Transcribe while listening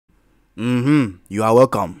You are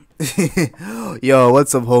welcome. Yo,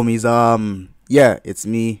 what's up, homies? Yeah, it's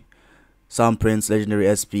me, Sam Prince,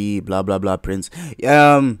 legendary SP, blah blah blah Prince.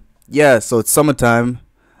 Yeah. So it's summertime,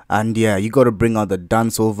 and yeah, you gotta bring out the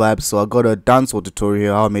dancehall vibe. So I got a dancehall tutorial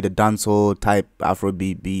here. How I made a dancehall type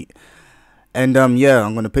Afrobeat beat, and yeah,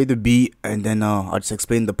 I'm gonna play the beat, and then I'll just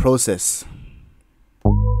explain the process.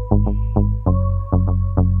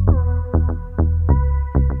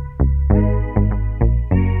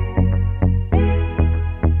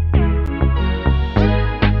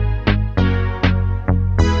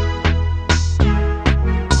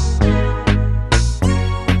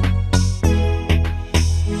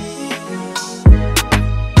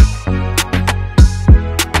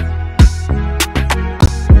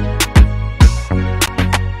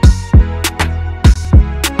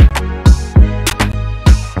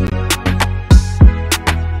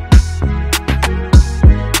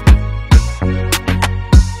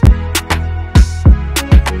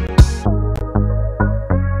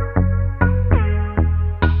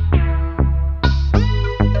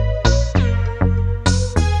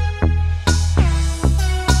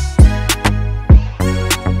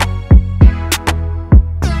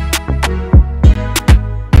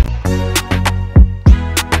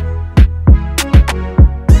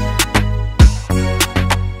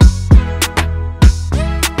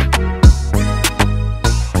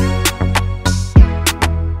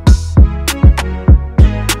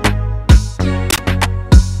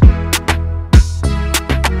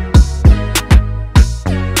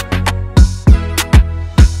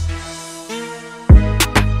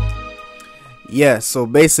 Yeah, so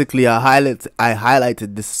basically I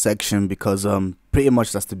highlighted this section because pretty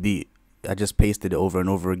much that's the beat. I just pasted it over and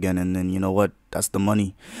over again, and then you know what? That's the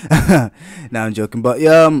money. Now I'm joking, but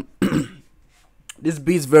yeah, this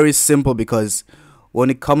beat's very simple because when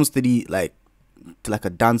it comes to the like a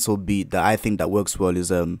dancehall beat that I think that works well is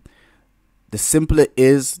the simpler it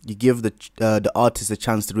is, you give the artist a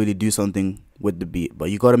chance to really do something with the beat, but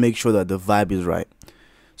you gotta make sure that the vibe is right.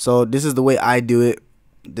 So this is the way I do it.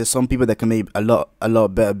 There's some people that can make a lot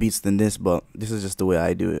better beats than this, but this is just the way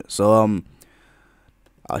I do it. So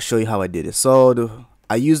I'll show you how I did it. So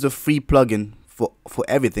I use the free plugin for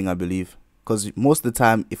everything, I believe, because most of the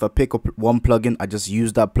time if I pick up one plugin, I just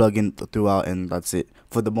use that plugin throughout, and that's it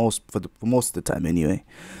for most of the time anyway.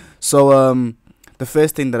 So the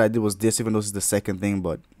first thing that I did was this, even though this is the second thing,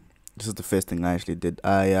 but this is the first thing I actually did.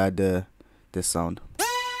 I had this sound.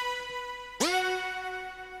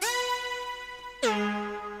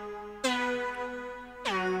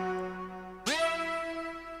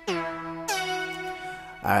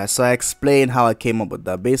 Alright, so I explained how I came up with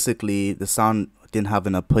that. Basically, the sound didn't have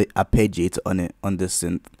an arpeggiator on it, on this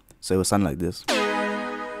synth, so it would sound like this.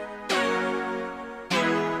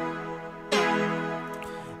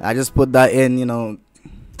 I just put that in, you know,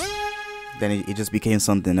 then it just became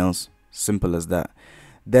something else. Simple as that.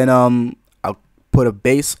 Then I'll put a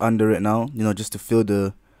bass under it now, you know, just to feel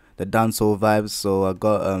the dancehall vibes. So I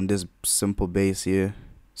got this simple bass here,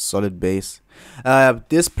 solid bass.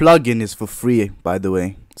 This plugin is for free, by the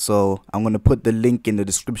way, so I'm gonna put the link in the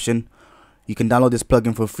description. You can download this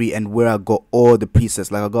plugin for free, and where I got all the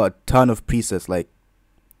presets, like I got a ton of presets, like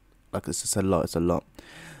it's just it's a lot.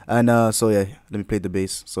 And so yeah, let me play the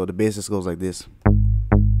bass. So the bass just goes like this.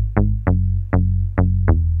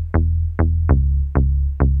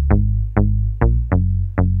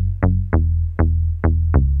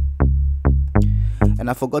 And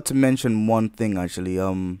I forgot to mention one thing actually.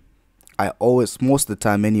 I always, most of the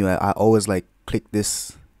time anyway, I always like click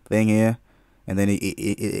this thing here, and then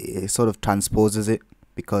it sort of transposes it,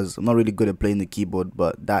 because I'm not really good at playing the keyboard,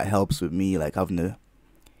 but that helps with me like having to,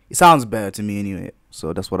 it sounds better to me anyway,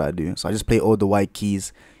 so that's what I do. So I just play all the white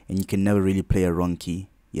keys, and you can never really play a wrong key.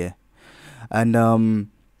 Yeah. And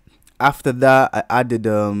after that I added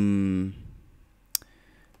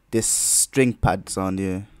this string pad sound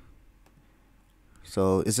here.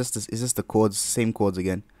 So it's just the chords, same chords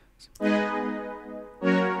again.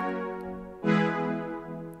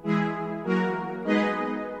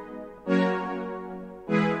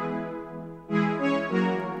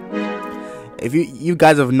 If you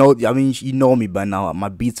guys have I mean, you know me by now. My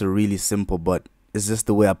beats are really simple, but it's just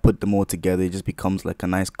the way I put them all together. It just becomes like a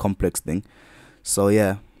nice complex thing. So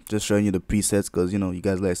yeah, just showing you the presets, because you know you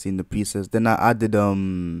guys like seeing the presets. Then I added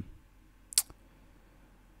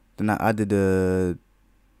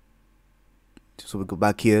so we go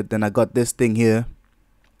back here. Then I got this thing here,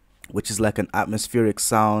 which is like an atmospheric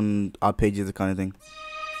sound arpeggiator kind of thing.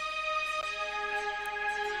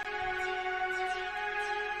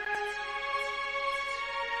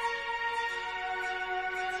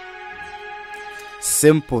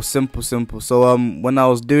 Simple, simple, simple. So when I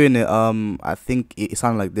was doing it, I think it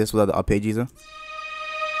sounded like this without the arpeggios. Huh?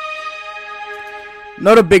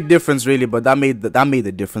 Not a big difference really, but that made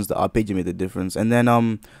the difference. The arpeggio made the difference. And then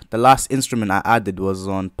the last instrument I added was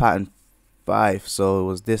on pattern 5, so it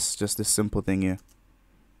was just this simple thing here.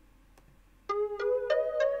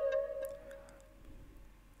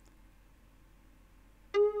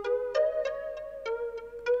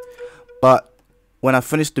 But when I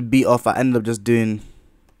finished the beat off, I ended up just doing.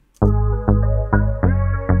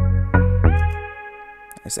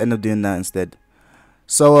 I just ended up doing that instead.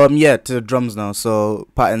 So yeah, to the drums now. So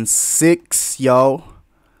pattern 6, yo.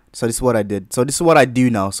 So this is what I did. So this is what I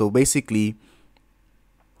do now. So basically,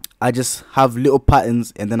 I just have little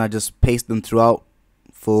patterns and then I just paste them throughout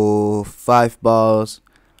for 5 bars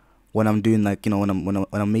when I'm doing like, you know, when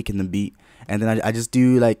I'm making the beat, and then I just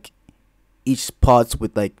do like each parts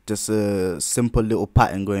with like just a simple little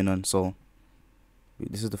pattern going on. So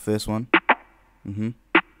this is the first one.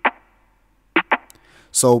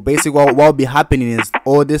 So basically what will be happening is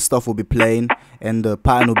all this stuff will be playing and the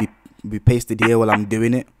pattern will be pasted here while I'm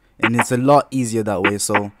doing it, and it's a lot easier that way.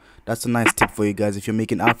 So that's a nice tip for you guys if you're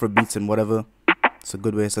making Afro beats and whatever. It's a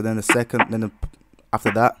good way. So then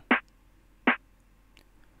after that,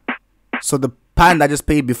 so the pattern I just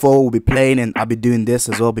played before will be playing, and I'll be doing this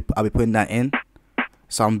as well. I'll be putting that in.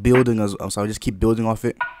 So I'm building so I'll just keep building off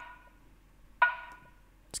it.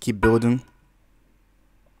 Just keep building.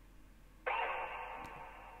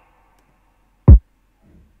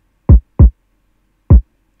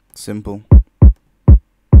 Simple.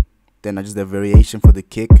 Then I just did a variation for the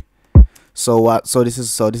kick. So this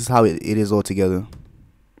is how it is all together.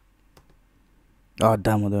 Oh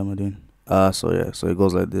damn, what am I doing? So yeah, so it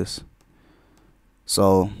goes like this.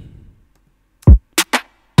 So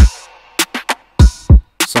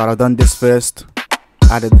I've done this first,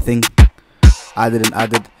 added the thing, added,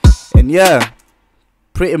 and yeah,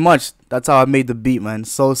 pretty much that's how I made the beat, man.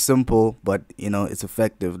 So simple, but you know it's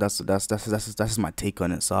effective. That's my take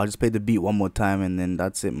on it. So I'll just play the beat one more time, and then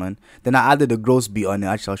that's it, man. Then I added the gross beat on it.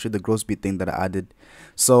 Actually, I'll show you the gross beat thing that I added.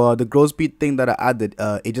 So the gross beat thing that I added,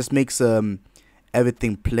 it just makes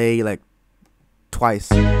everything play like twice.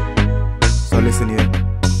 So listen here.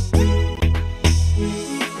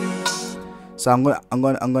 So I'm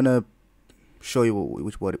gonna show you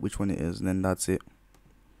which one it is, and then that's it.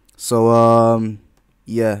 So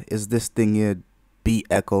yeah, it's this thing here, beat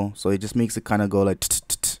echo. So it just makes it kind of go like,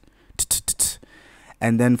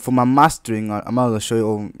 and then for my mastering, I'm gonna show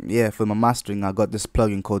you. Yeah, for my mastering, I got this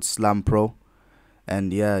plugin called Slam Pro,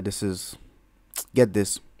 and yeah, this is, get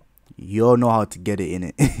this, you all know how to get it in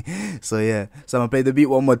it. So yeah, so I'm gonna play the beat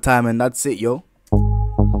one more time, and that's it, yo.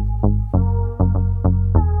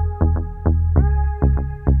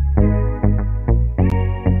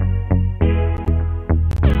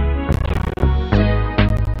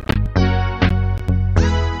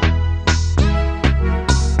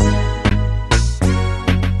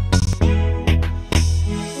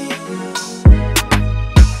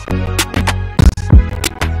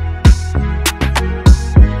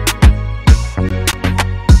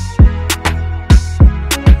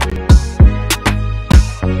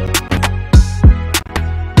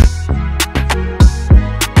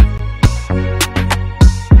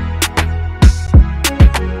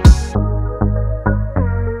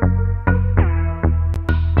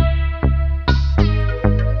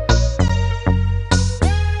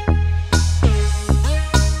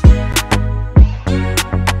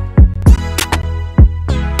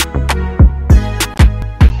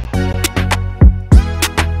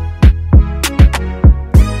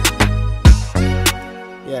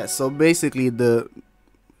 Yeah, so basically the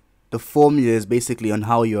formula is basically on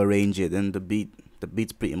how you arrange it, and the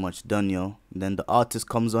beat's pretty much done, yo. And then the artist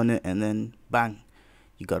comes on it, and then bang,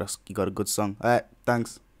 you got a good song. All right,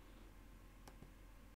 thanks.